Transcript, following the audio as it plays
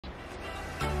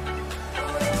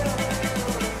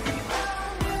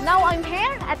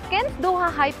at Kenz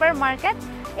Doha Hypermarkets,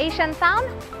 Asian Town,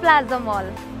 Plaza Mall.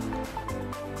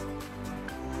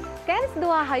 Kenz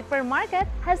Doha Hypermarket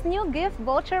has new gift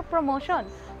voucher promotion.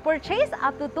 Purchase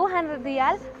up to 200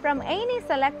 riyal from any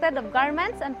selected of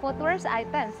garments and footwear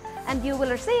items, and you will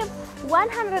receive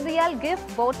 100 riyal gift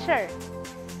voucher.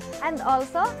 And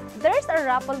also, there's a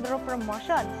raffle draw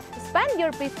promotion. Spend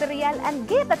your 50 riyal and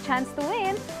get a chance to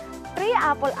win 3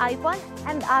 Apple iPhone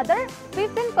and other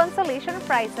 15 consolation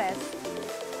prizes.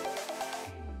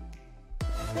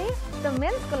 See the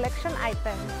men's collection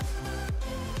items.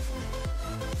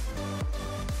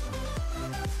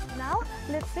 Now,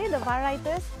 let's see the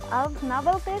varieties of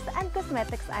novelties and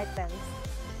cosmetics items.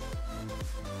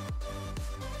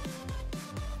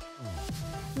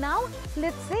 Now,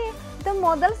 let's see the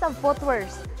models of footwear,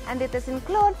 and it is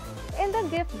included in the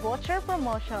gift voucher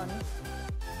promotion.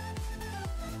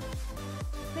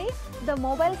 See the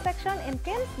mobile section in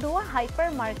Kenz Doha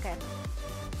Hypermarket.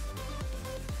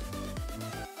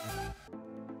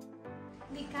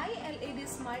 Nikkei LED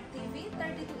Smart TV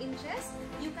 32 inches,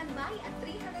 you can buy at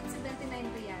 379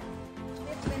 riyal.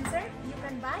 With Windsor, you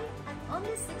can buy at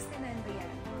only 69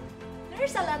 riyal.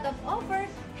 There's a lot of offer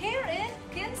here in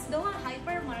Kenz Doha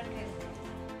Hypermarket.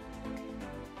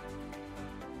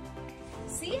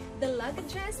 See the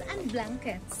luggages and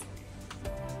blankets.